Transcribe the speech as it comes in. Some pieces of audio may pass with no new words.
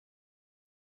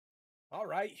All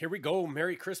right, here we go.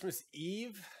 Merry Christmas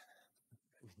Eve,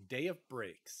 day of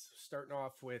breaks. Starting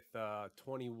off with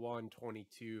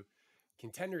 21-22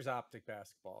 Contenders Optic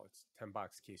basketball. It's 10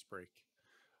 box case break.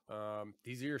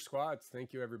 These are your squads.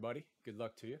 Thank you, everybody. Good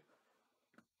luck to you.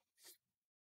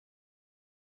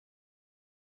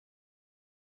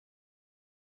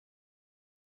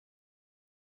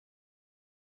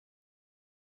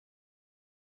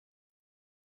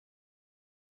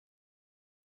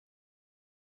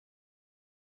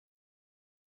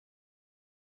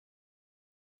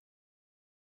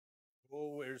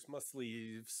 Oh, where's my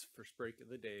sleeves? First break of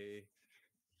the day.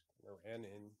 I ran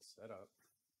in, set up.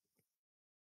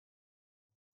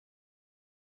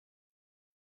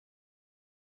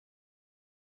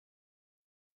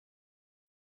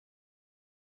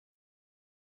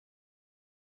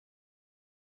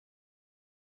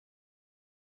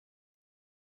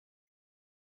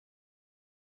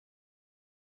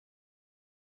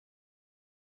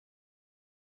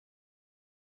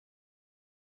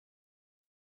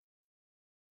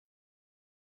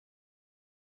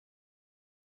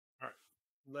 All right,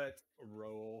 let's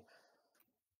roll.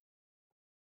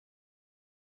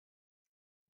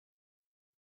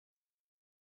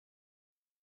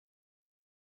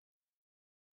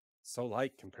 So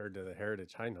light compared to the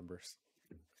Heritage High numbers.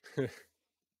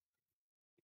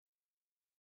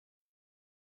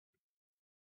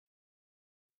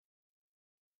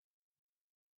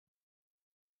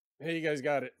 Hey, you guys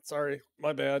got it. Sorry,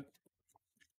 my bad.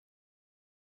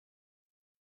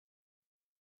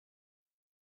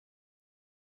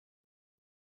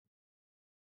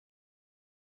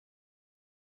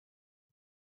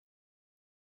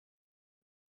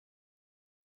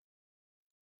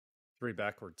 Three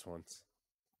backwards ones.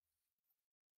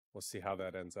 We'll see how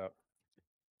that ends up.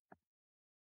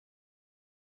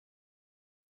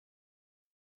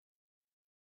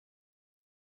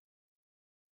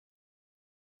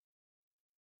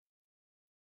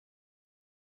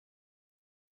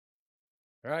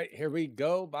 All right, here we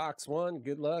go. Box one.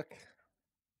 Good luck.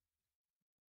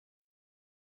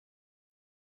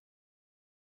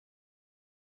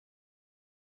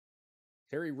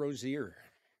 Terry Rozier.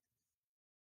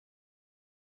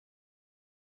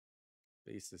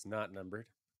 Base is not numbered.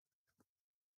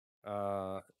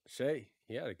 Shea,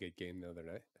 he had a good game the other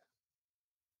night.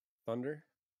 Thunder,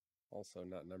 also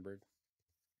not numbered.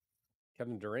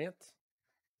 Kevin Durant.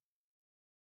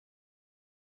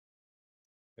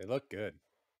 They look good.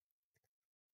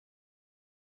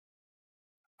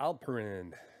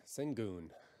 Alperin, Sengun,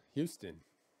 Houston,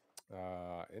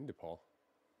 and DePaul.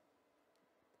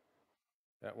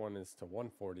 That one is to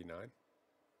 149.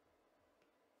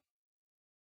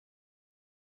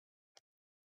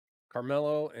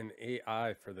 Carmelo and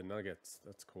AI for the Nuggets.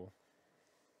 That's cool.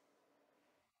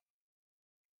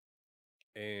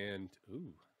 And,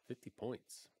 50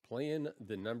 points. Playing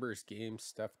the numbers game,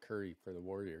 Steph Curry for the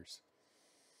Warriors.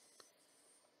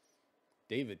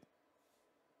 David.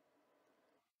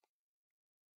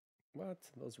 What?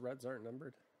 Those reds aren't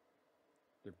numbered?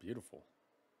 They're beautiful.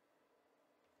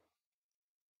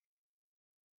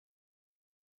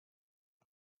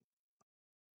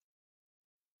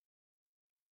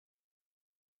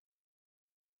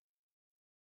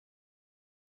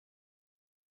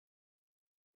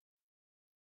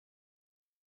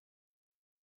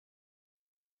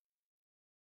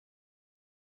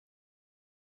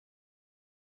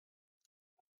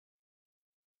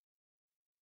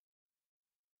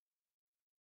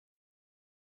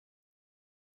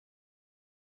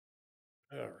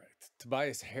 All right.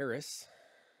 Tobias Harris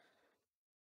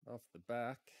off the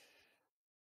back.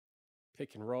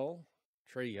 Pick and roll.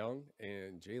 Trey Young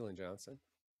and Jalen Johnson.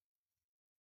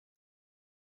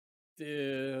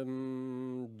 Jokic.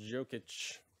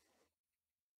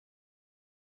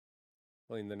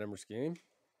 Playing the numbers game.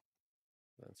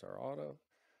 That's our auto.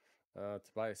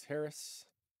 Tobias Harris.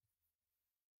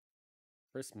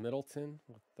 Chris Middleton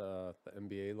with the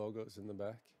NBA logos in the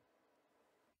back.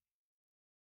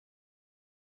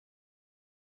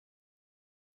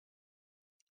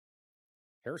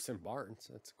 Harrison Barnes.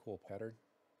 That's a cool pattern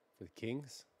for the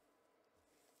Kings.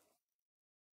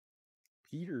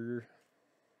 Peter.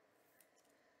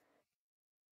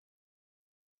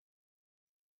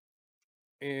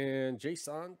 And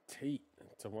Jason Tate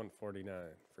to 149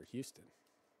 for Houston.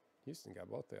 Houston got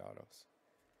both the autos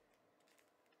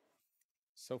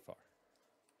so far.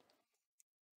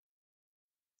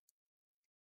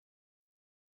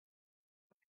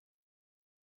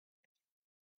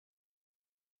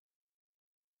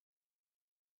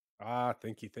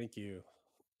 Thank you. Thank you.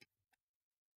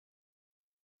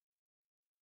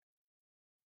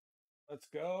 Let's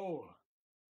go.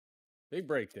 Big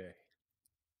break day.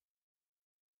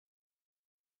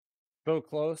 So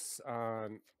close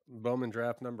on Bowman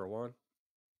draft number 1.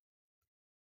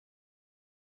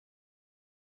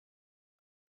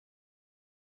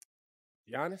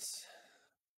 Giannis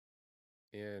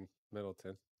and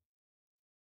Middleton.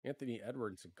 Anthony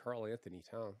Edwards and Carl Anthony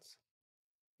Towns.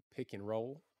 Pick and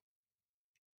roll.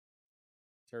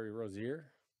 Terry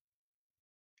Rozier.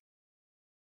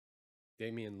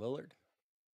 Damian Lillard.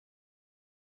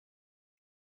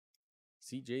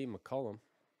 CJ McCollum.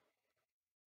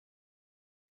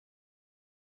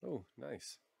 Oh,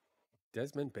 nice.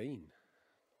 Desmond Bain.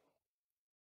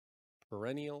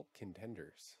 Perennial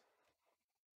contenders.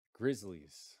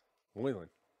 Grizzlies. Moylan.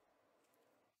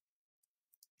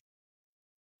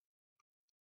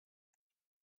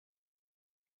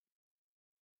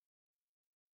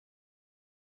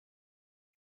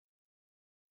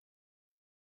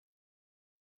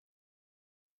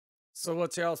 So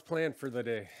what's y'all's plan for the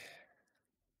day?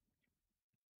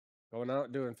 Going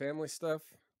out doing family stuff?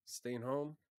 Staying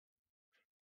home?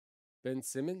 Ben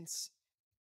Simmons?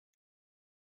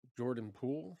 Jordan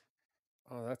Poole?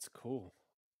 Oh, that's cool.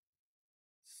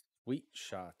 Sweet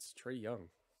shots. Trey Young.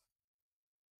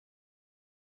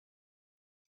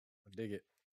 I dig it.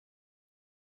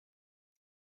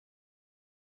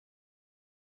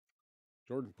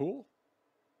 Jordan Poole?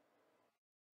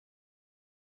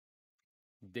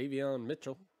 Davion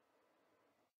Mitchell.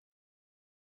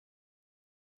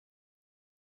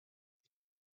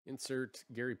 Insert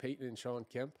Gary Payton and Sean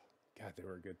Kemp. God, they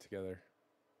were good together.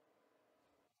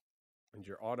 And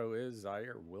your auto is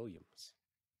Zaire Williams.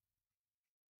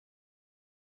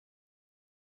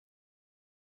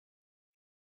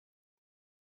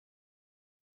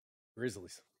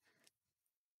 Grizzlies.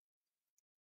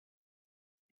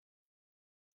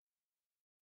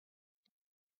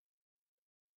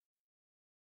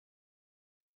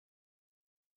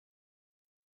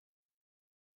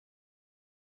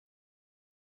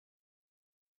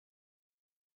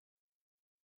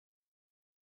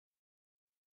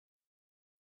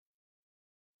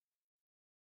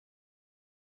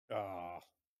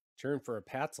 Cheering for a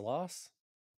Pats loss.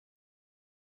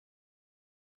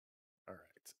 All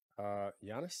right.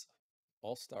 Giannis,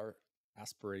 All-Star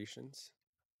aspirations.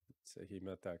 Say he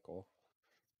met that goal.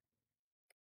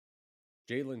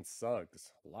 Jalen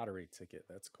Suggs, lottery ticket.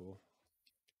 That's cool.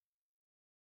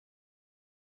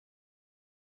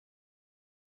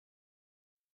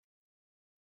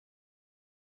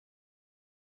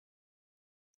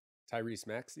 Tyrese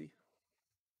Maxey.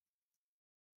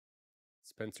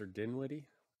 Spencer Dinwiddie.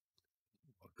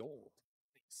 A gold.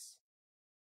 Nice.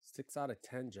 6 out of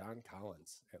 10, John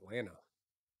Collins. Atlanta.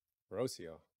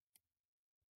 Rocio.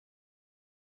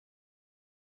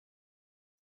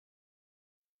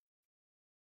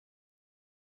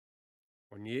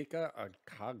 Onyeka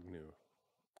Okongwu.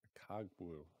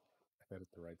 Okongwu. I had it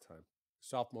the right time.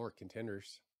 Sophomore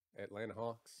contenders. Atlanta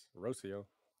Hawks. Rocio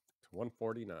to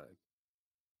 149.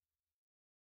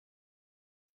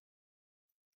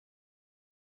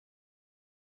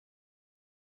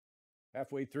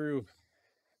 Halfway through.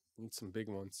 Need some big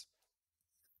ones.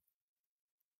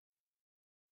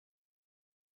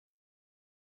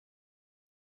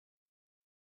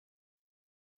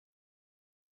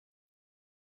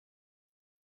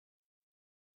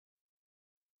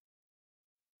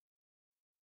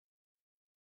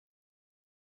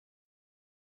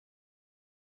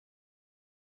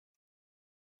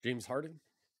 James Harden.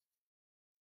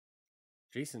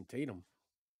 Jason Tatum.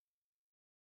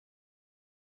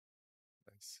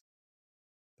 Nice.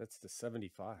 That's the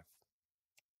 75.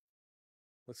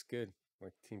 Looks good.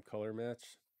 Like team color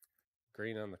match.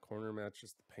 Green on the corner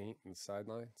matches the paint and the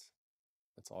sidelines.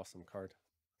 That's awesome card.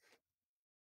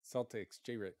 Celtics,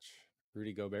 J. Rich.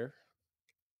 Rudy Gobert.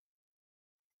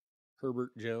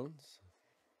 Herbert Jones.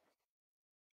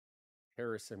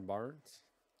 Harrison Barnes.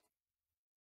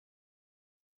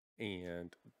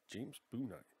 And James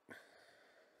Bouknight.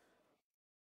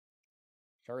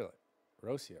 Charlotte.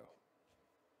 Rocio.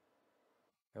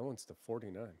 That one's to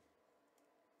 49.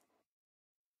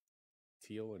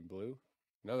 Teal and blue.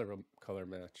 Another color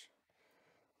match.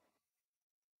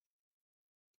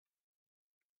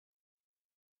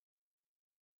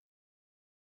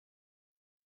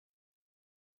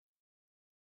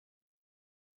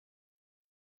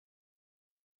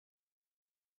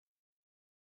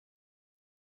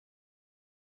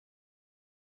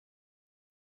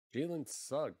 Jalen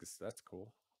Suggs. That's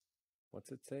cool. What's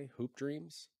it say? Hoop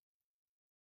Dreams?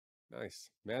 Nice.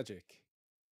 Magic.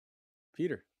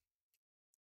 Peter.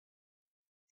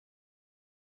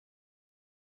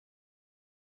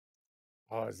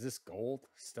 Oh, is this gold?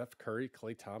 Steph Curry,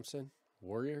 Klay Thompson,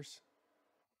 Warriors.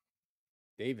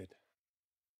 David.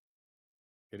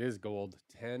 It is gold.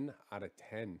 10 out of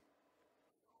 10.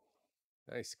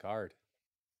 Nice card.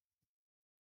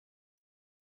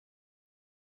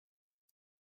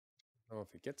 I don't know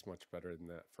if it gets much better than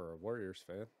that for a Warriors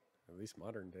fan, at least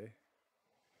modern day.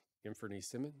 Anthony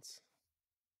Simmons.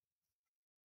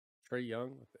 Trae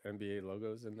Young with the NBA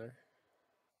logos in there.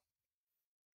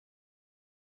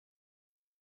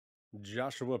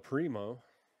 Joshua Primo.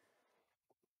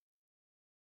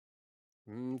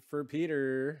 For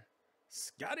Peter,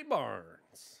 Scotty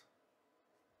Barnes.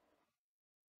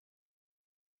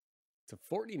 To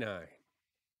 49.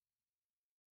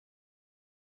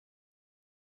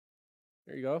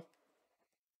 There you go.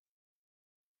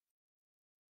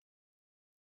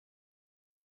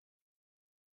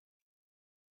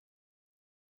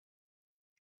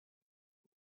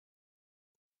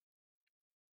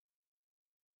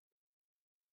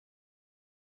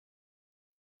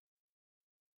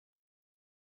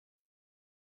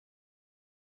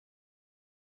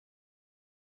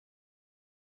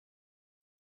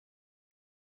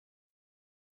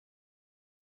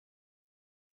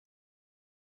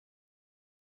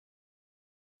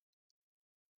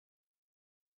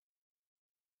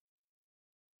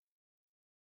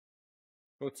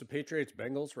 Oh, it's the Patriots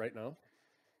Bengals right now.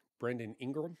 Brendan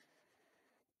Ingram.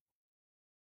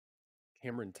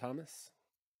 Cameron Thomas.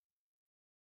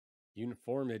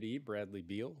 Uniformity, Bradley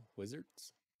Beal,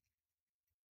 Wizards.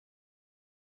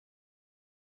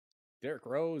 Derrick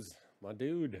Rose, my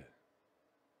dude.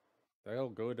 That'll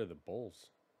go to the Bulls.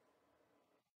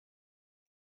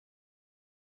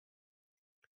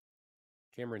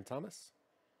 Cameron Thomas.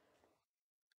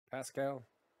 Pascal.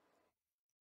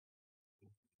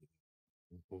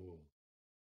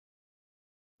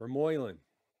 Vermoilen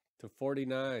to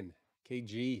 49.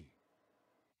 KG.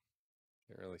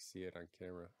 Can't really see it on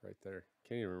camera right there.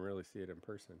 Can't even really see it in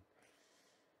person.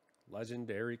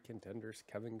 Legendary Contenders,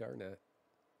 Kevin Garnett.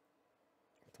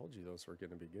 I told you those were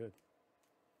going to be good.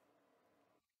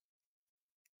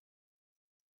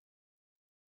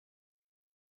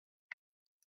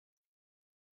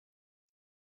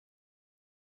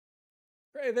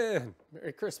 Raven,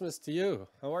 Merry Christmas to you.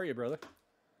 How are you, brother?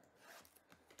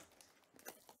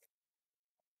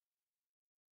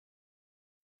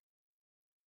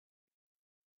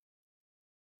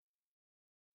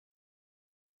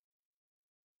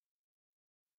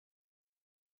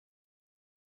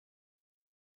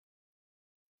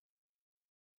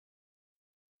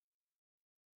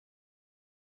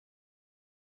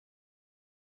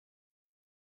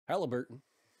 Halliburton.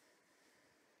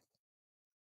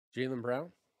 Jaylen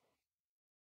Brown.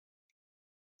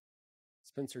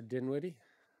 Spencer Dinwiddie.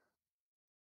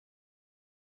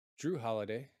 Drew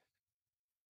Holiday.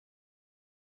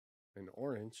 And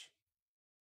orange.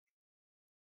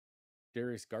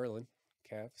 Darius Garland.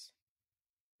 Cavs.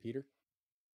 Peter.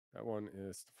 That one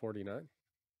is 49.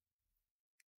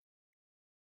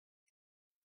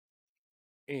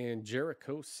 And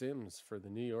Jericho Sims for the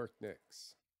New York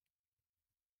Knicks.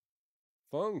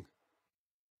 Fung.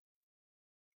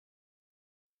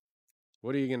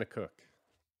 What are you going to cook?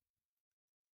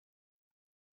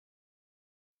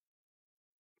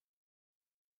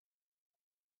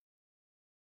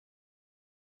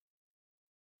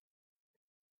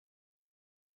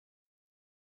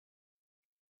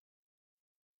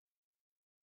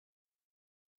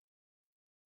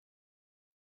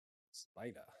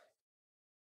 Spider.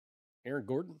 Aaron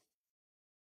Gordon.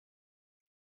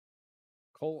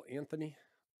 Cole Anthony.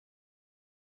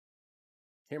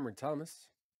 Cameron Thomas.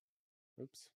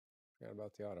 Oops. Forgot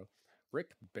about the auto.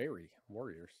 Rick Barry,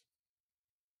 Warriors.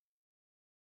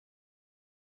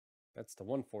 That's the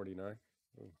 149.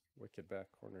 Ooh, wicked back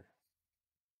corner.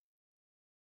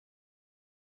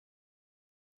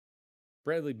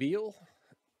 Bradley Beal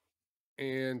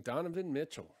and Donovan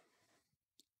Mitchell.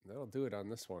 That'll do it on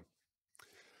this one.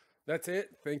 That's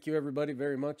it. Thank you, everybody,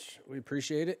 very much. We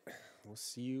appreciate it. We'll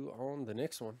see you on the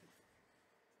next one.